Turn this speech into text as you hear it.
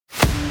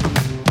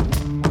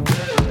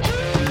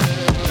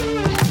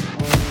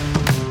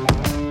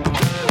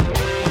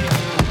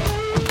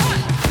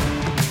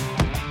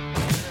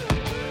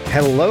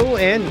Hello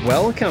and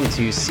welcome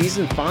to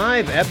Season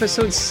 5,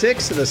 Episode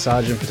 6 of the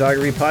Sajin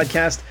Photography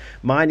Podcast.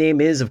 My name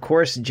is, of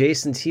course,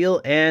 Jason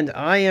Teal, and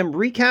I am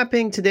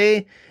recapping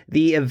today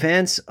the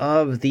events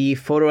of the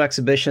photo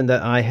exhibition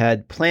that I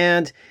had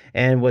planned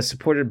and was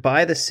supported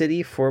by the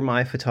city for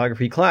my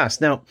photography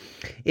class. Now,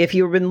 if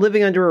you've been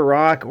living under a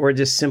rock or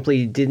just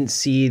simply didn't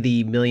see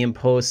the million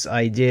posts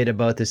I did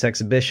about this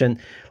exhibition,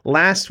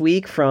 last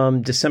week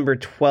from December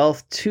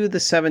 12th to the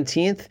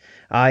 17th,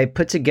 I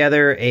put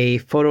together a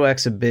photo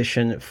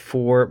exhibition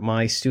for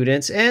my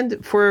students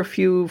and for a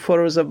few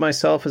photos of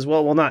myself as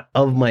well. Well, not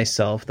of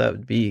myself, that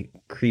would be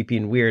creepy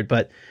and weird,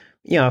 but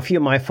a few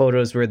of my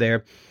photos were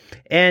there.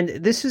 And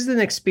this is an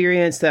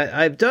experience that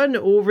I've done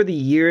over the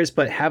years,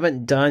 but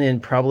haven't done in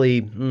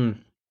probably,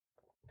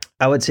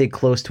 I would say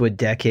close to a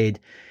decade.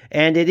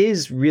 And it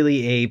is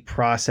really a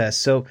process.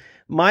 So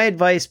my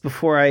advice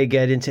before I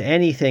get into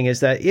anything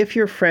is that if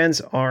your friends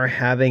are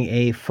having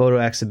a photo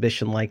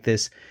exhibition like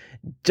this,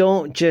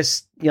 don't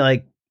just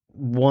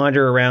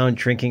wander around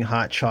drinking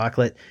hot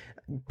chocolate.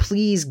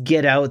 Please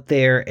get out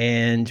there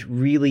and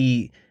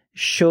really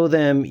show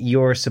them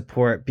your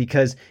support,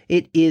 because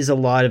it is a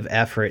lot of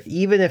effort.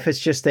 Even if it's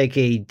just like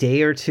a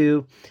day or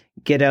two,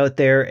 get out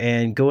there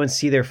and go and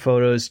see their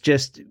photos.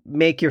 Just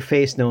make your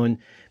face known,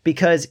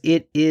 because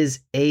it is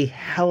a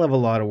hell of a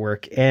lot of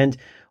work. And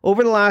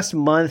over the last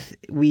month,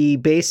 we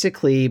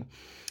basically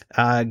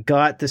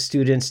got the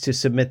students to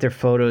submit their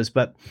photos,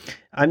 but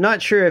I'm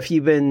not sure if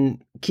you've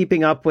been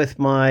keeping up with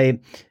my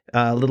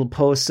little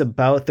posts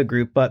about the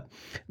group, but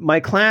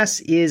my class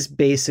is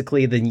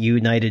basically the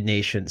United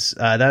Nations.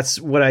 That's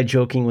what I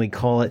jokingly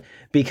call it,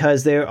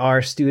 because there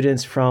are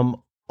students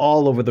from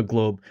all over the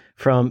globe,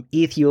 from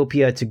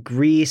Ethiopia to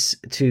Greece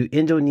to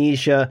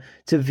Indonesia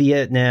to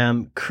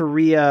Vietnam,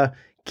 Korea,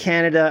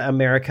 Canada,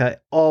 America,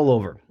 all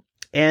over.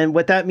 And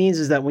what that means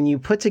is that when you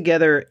put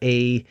together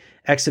a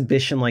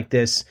exhibition like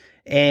this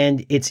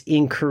and it's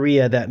in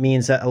Korea, that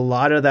means that a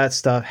lot of that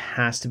stuff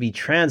has to be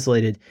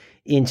translated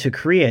into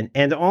Korean.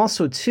 And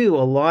also, too,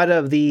 a lot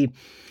of the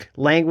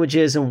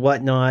languages and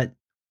whatnot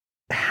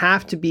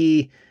have to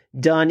be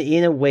done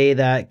in a way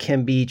that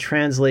can be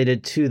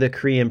translated to the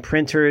Korean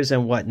printers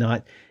and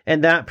whatnot.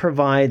 And that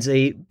provides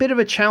a bit of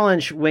a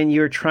challenge when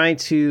you're trying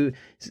to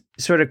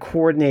sort of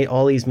coordinate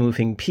all these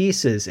moving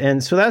pieces.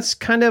 And so that's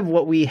kind of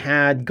what we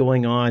had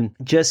going on,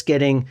 just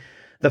getting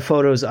the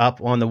photos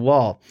up on the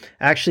wall.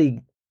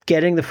 Actually,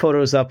 getting the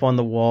photos up on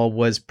the wall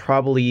was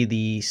probably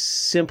the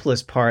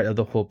simplest part of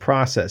the whole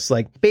process.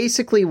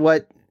 Basically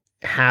what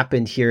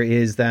happened here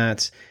is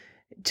that,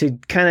 to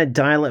kind of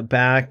dial it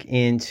back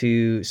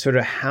into sort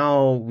of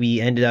how we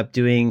ended up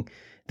doing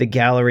the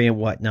gallery and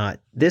whatnot,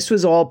 this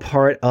was all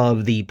part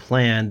of the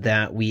plan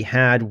that we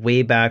had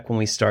way back when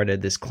we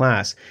started this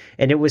class.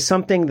 And it was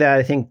something that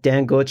I think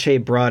Dan Goche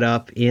brought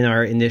up in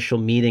our initial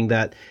meeting,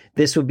 that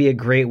this would be a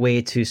great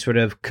way to sort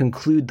of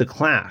conclude the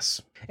class.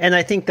 And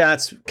I think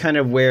that's kind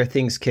of where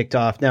things kicked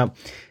off. Now,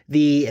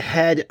 the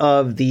head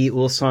of the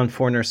Ulsan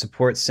Foreigner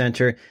Support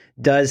Center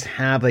does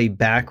have a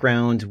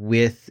background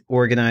with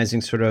organizing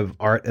sort of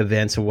art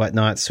events and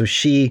whatnot. So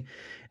she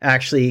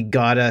actually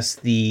got us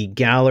the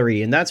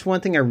gallery. And that's one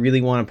thing I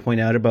really want to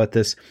point out about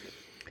this.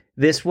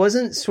 This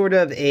wasn't sort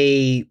of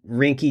a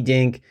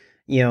rinky-dink,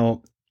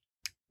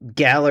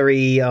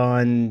 gallery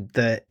on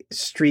the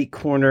street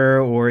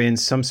corner or in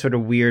some sort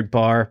of weird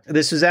bar.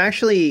 This was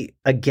actually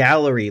a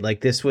gallery.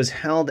 This was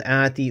held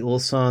at the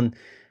Ulsan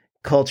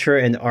Culture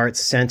and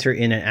Arts Center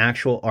in an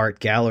actual art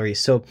gallery.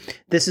 So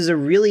this is a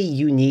really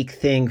unique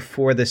thing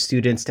for the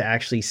students to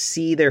actually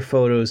see their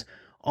photos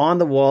on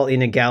the wall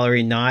in a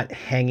gallery, not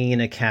hanging in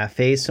a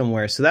cafe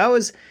somewhere. So that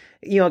was,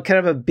 kind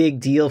of a big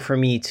deal for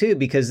me too,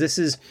 because this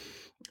is,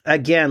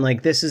 again,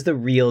 this is the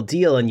real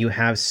deal, and you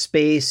have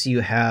space, you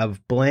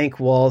have blank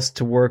walls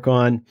to work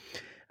on.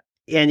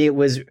 And it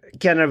was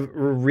kind of a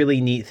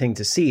really neat thing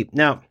to see.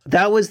 Now,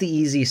 that was the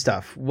easy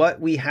stuff. What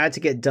we had to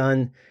get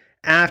done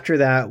after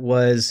that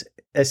was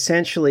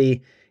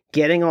essentially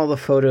getting all the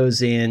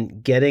photos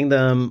in, getting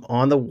them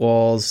on the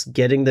walls,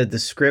 getting the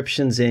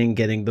descriptions in,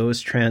 getting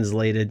those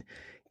translated,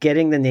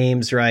 getting the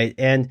names right.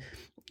 And,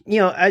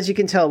 as you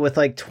can tell, with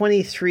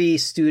 23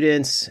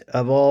 students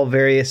of all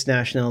various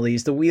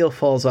nationalities, the wheel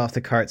falls off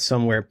the cart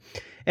somewhere.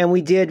 And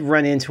we did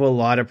run into a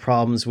lot of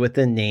problems with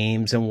the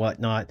names and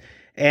whatnot.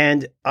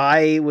 And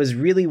I was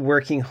really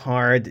working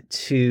hard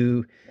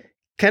to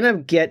kind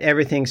of get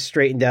everything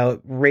straightened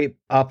out right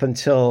up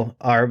until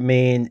our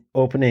main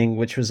opening,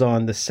 which was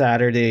on the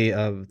Saturday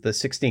of the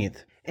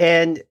 16th.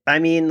 And I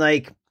mean,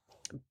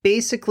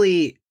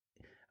 basically,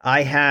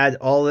 I had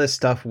all this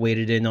stuff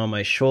weighted in on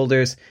my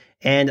shoulders,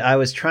 and I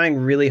was trying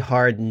really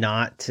hard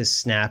not to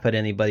snap at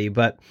anybody.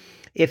 But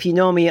if you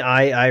know me,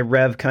 I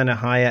rev kind of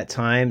high at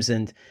times,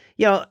 and,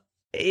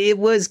 it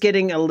was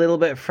getting a little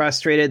bit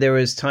frustrated. There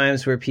was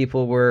times where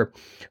people were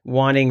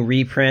wanting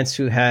reprints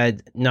who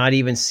had not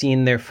even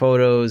seen their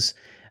photos,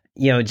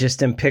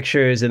 just in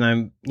pictures. And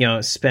I'm,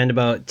 spend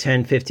about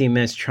 10, 15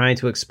 minutes trying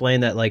to explain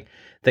that,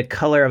 the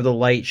color of the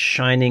light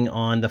shining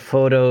on the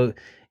photo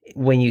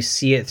when you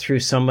see it through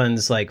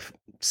someone's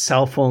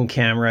cell phone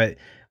camera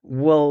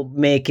will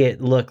make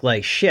it look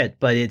like shit,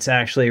 but it's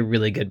actually a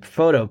really good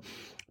photo.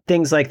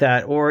 Things like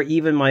that, or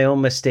even my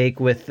own mistake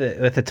with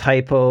a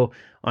typo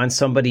on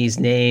somebody's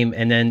name,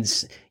 and then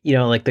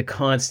like the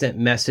constant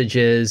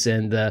messages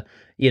and the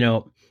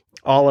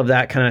all of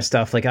that kind of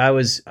stuff. Like I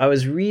was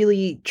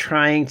really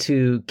trying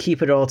to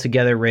keep it all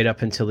together right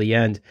up until the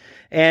end,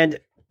 and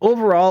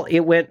overall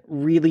it went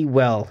really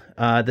well.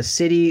 The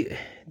city,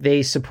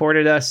 they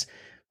supported us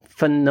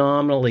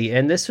phenomenally,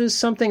 and this was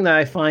something that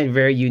I find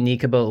very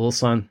unique about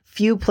Ulsan.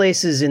 Few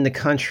places in the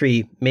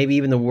country, maybe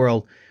even the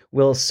world,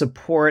 will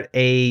support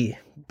a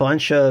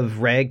bunch of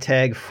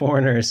ragtag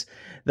foreigners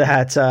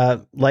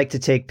that like to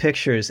take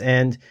pictures.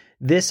 And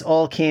this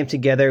all came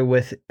together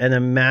with an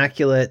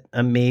immaculate,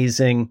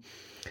 amazing,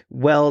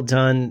 well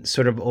done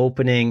sort of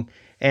opening.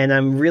 And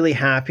I'm really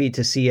happy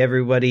to see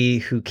everybody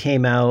who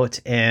came out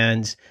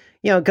and,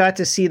 got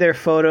to see their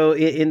photo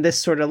in this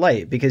sort of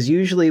light, because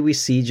usually we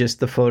see just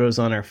the photos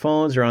on our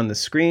phones or on the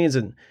screens.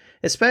 And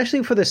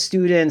especially for the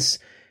students,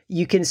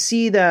 you can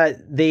see that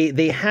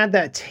they had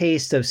that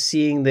taste of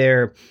seeing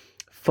their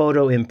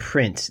photo in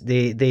print.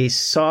 They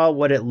saw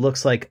what it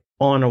looks like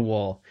on a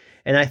wall.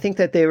 And I think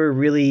that they were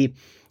really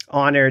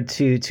honored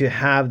to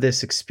have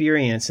this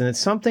experience. And it's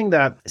something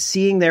that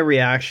seeing their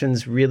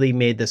reactions really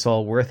made this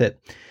all worth it.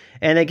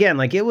 And again,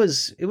 like it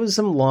was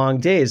some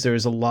long days. There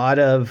was a lot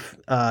of,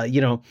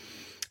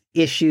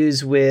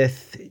 issues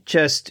with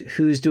just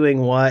who's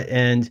doing what.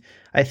 And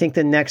I think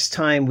the next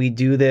time we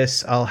do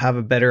this, I'll have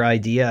a better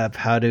idea of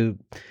how to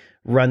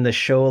run the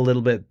show a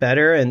little bit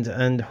better,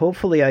 and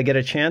hopefully I get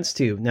a chance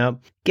to. Now,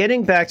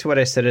 getting back to what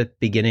I said at the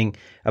beginning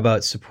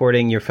about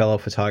supporting your fellow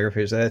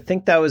photographers, I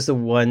think that was the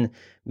one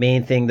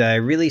main thing that I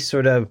really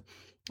sort of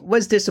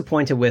was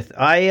disappointed with.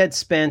 I had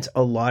spent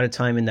a lot of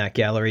time in that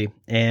gallery,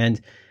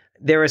 and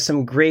there were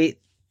some great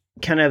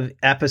kind of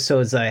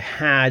episodes that I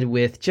had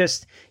with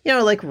just,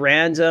 like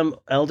random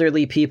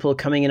elderly people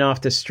coming in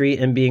off the street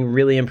and being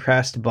really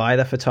impressed by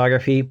the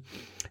photography.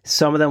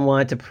 Some of them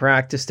wanted to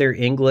practice their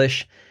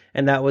English,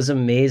 and that was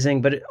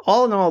amazing. But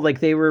all in all, like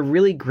they were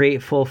really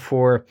grateful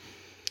for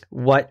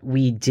what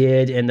we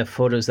did and the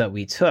photos that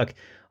we took.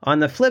 On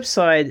the flip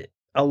side,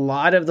 a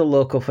lot of the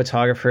local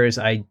photographers,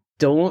 I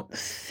don't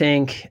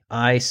think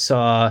I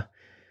saw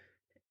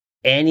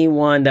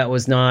anyone that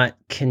was not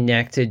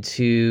connected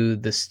to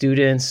the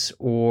students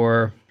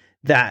or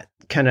that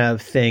kind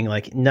of thing,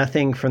 like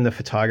nothing from the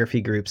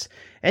photography groups.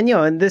 And,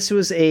 and this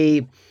was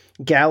a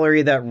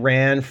gallery that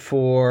ran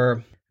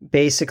for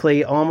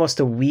basically almost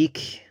a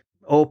week,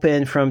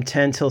 open from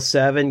 10 till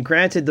 7.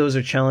 Granted, those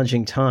are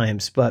challenging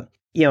times, but,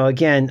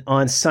 again,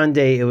 on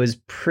Sunday, it was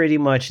pretty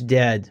much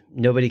dead.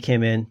 Nobody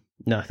came in,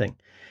 nothing.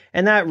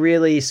 And that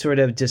really sort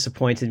of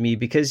disappointed me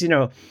because,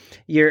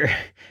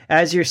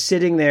 as you're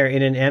sitting there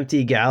in an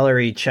empty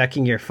gallery,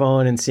 checking your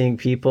phone and seeing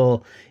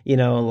people,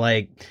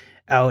 like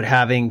out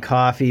having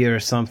coffee or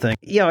something,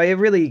 it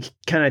really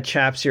kind of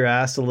chaps your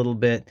ass a little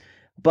bit.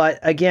 But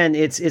again,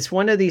 it's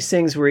one of these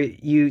things where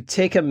you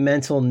take a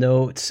mental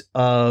note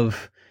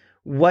of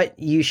what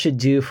you should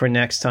do for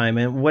next time.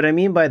 And what I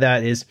mean by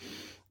that is,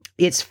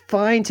 it's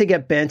fine to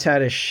get bent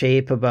out of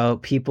shape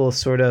about people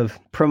sort of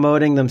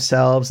promoting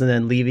themselves and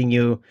then leaving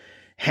you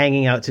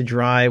hanging out to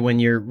dry when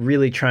you're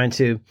really trying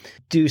to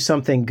do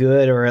something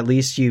good, or at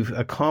least you've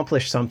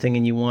accomplished something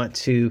and you want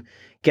to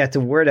get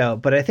the word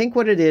out. But I think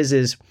what it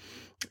is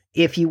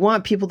if you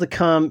want people to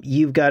come,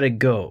 you've got to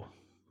go.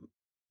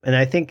 And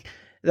I think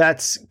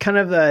that's kind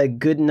of a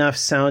good enough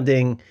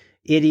sounding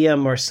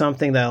idiom or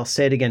something that I'll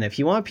say it again. If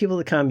you want people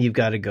to come, you've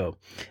got to go.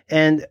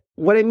 And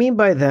what I mean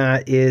by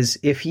that is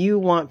if you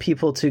want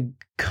people to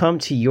come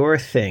to your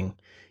thing,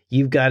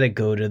 you've got to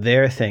go to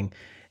their thing.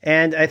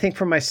 And I think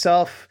for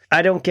myself,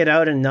 I don't get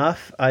out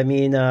enough. I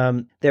mean,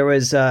 there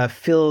was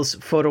Phil's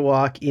photo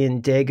walk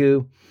in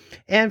Daegu.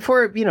 And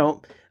for,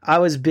 I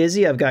was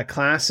busy. I've got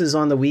classes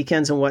on the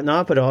weekends and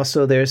whatnot, but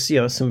also there's,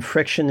 some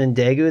friction in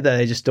Daegu that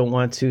I just don't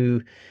want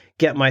to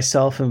get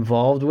myself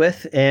involved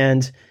with.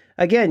 And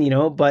again,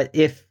 but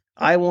if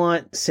I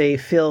want, say,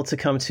 Phil to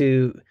come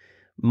to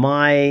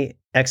my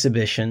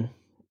exhibition,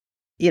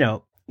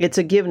 it's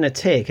a give and a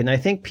take. And I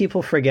think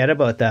people forget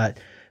about that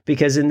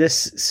because in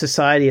this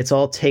society, it's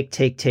all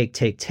take.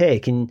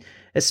 And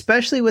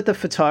especially with the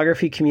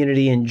photography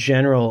community in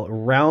general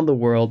around the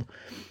world,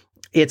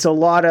 it's a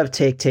lot of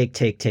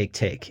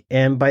take.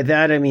 And by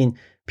that, I mean,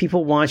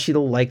 people want you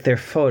to like their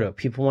photo.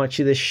 People want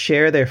you to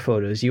share their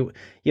photos.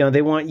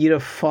 They want you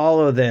to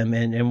follow them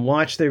and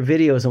watch their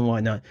videos and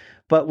whatnot.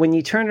 But when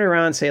you turn it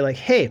around and say like,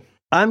 hey,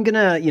 I'm going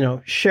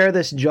to, share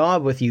this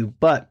job with you,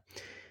 but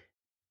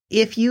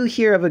if you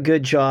hear of a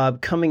good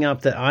job coming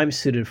up that I'm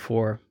suited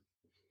for,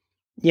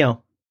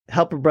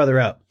 help a brother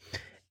out.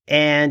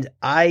 And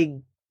I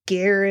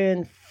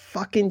guarantee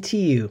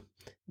you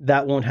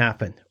that won't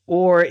happen.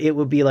 Or it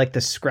would be like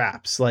the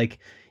scraps, like,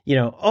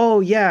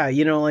 oh yeah,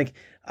 like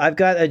I've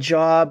got a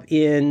job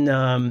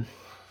in,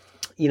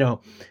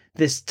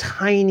 this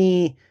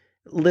tiny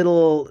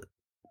little,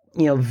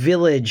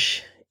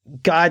 village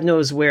God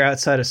knows where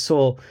outside of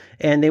Seoul,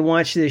 and they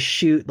want you to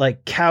shoot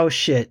like cow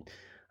shit.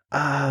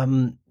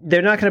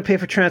 They're not going to pay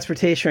for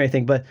transportation or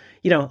anything, but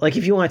like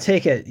if you want to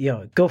take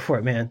it, go for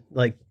it, man.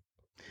 Like,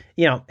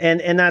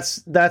 and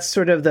that's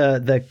sort of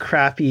the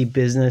crappy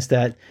business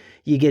that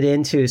you get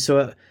into.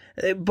 So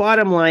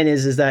bottom line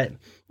is that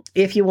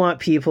if you want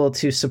people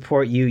to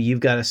support you, you've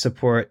got to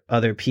support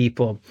other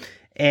people.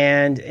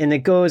 And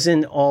it goes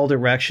in all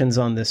directions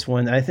on this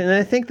one. I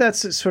think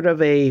that's sort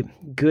of a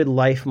good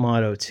life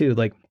motto too.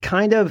 Like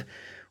kind of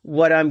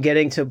what I'm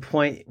getting to a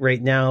point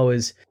right now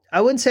is,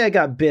 I wouldn't say I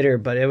got bitter,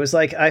 but it was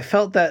like I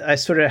felt that I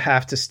sort of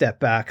have to step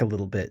back a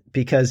little bit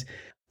because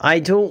I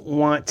don't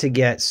want to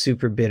get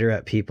super bitter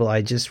at people.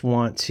 I just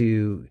want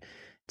to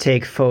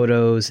take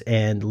photos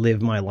and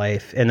live my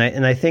life. And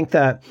I think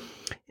that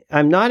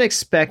I'm not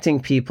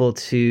expecting people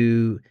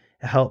to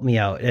help me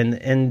out.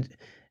 And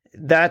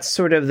that's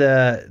sort of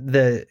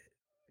the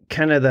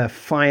kind of the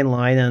fine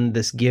line on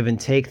this give and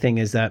take thing,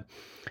 is that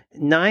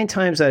 9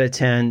 times out of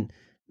 10,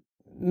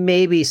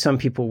 maybe some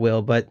people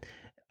will, but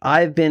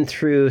I've been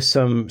through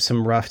some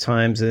rough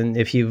times. And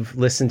if you've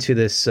listened to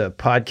this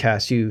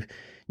podcast, you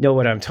know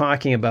what I'm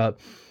talking about.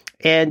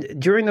 And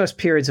during those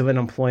periods of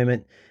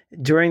unemployment,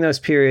 during those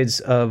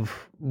periods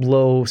of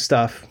low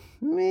stuff,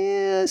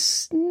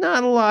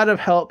 not a lot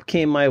of help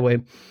came my way.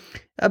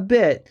 A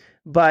bit,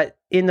 but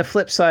in the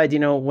flip side,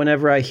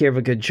 whenever I hear of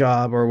a good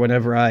job or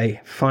whenever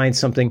I find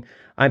something,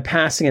 I'm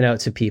passing it out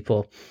to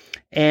people.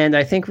 And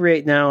I think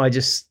right now I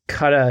just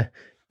cut a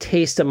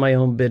taste of my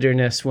own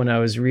bitterness when I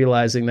was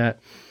realizing that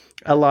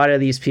a lot of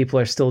these people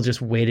are still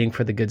just waiting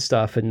for the good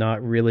stuff and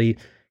not really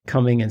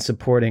coming and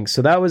supporting.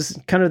 So that was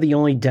kind of the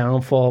only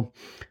downfall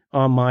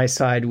on my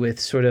side with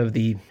sort of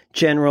the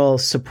general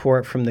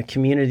support from the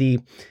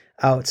community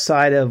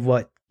outside of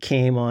what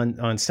came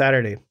on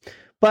Saturday.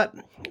 But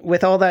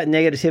with all that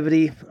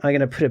negativity, I'm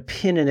going to put a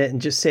pin in it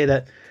and just say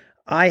that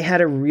I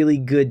had a really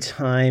good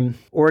time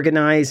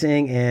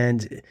organizing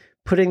and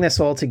putting this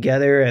all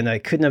together, and I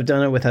couldn't have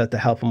done it without the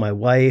help of my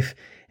wife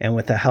and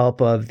with the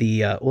help of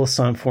the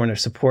Ulsan Foreigner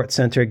Support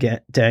Center,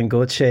 Dan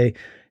Goche,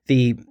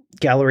 the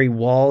Gallery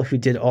Wall, who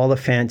did all the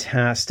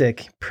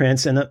fantastic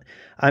prints. And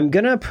I'm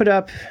going to put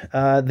up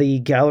the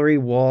Gallery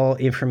Wall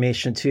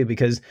information too,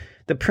 because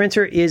the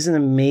printer is an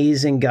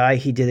amazing guy.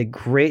 He did a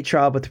great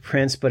job with the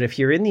prints, but if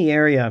you're in the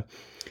area,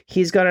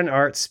 he's got an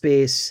art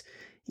space.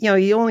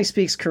 He only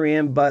speaks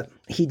Korean, but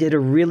he did a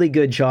really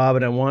good job,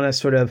 and I want to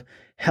sort of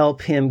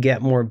help him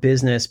get more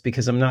business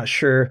because I'm not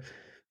sure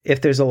if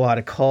there's a lot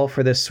of call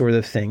for this sort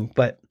of thing.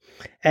 But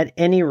at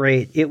any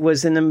rate, it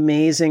was an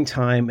amazing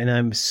time, and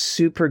I'm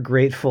super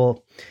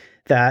grateful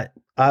that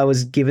I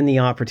was given the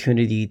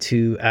opportunity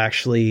to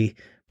actually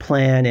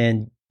plan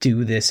and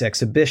do this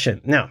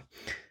exhibition. Now,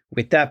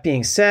 with that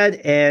being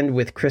said, and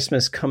with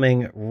Christmas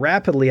coming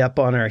rapidly up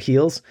on our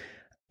heels,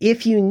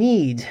 if you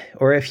need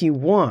or if you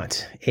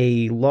want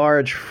a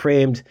large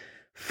framed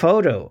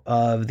photo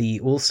of the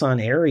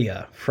Ulsan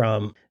area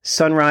from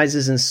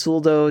sunrises in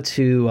Suldo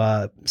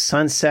to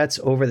sunsets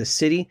over the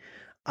city,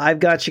 I've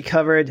got you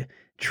covered.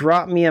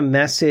 Drop me a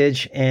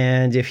message,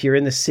 and if you're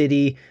in the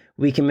city,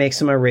 we can make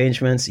some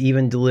arrangements.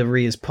 Even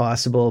delivery is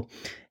possible,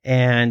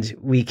 and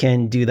we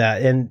can do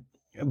that. And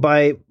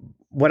by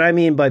what I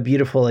mean by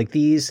beautiful, like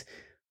these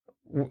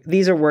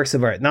are works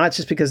of art, not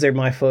just because they're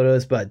my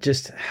photos, but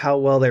just how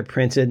well they're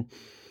printed.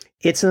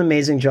 It's an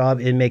amazing job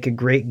and make a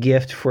great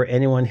gift for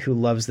anyone who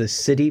loves this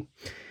city.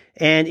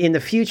 And in the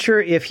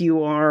future, if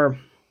you are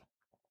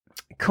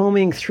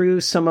combing through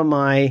some of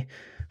my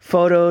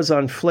photos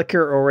on Flickr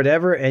or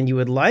whatever, and you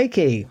would like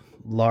a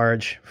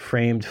large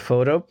framed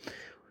photo,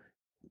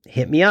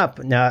 hit me up.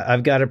 Now,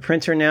 I've got a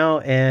printer now,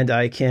 and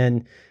I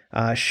can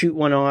shoot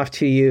one off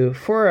to you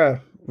for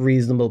a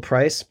reasonable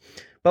price.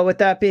 But with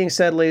that being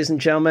said, ladies and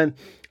gentlemen,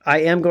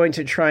 I am going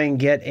to try and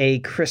get a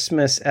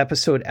Christmas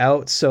episode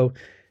out. So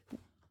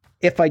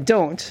if I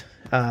don't,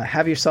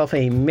 have yourself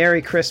a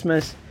Merry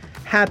Christmas,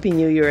 Happy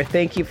New Year.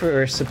 Thank you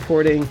for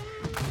supporting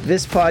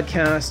this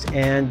podcast,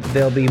 and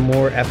there'll be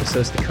more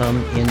episodes to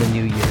come in the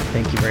new year.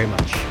 Thank you very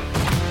much.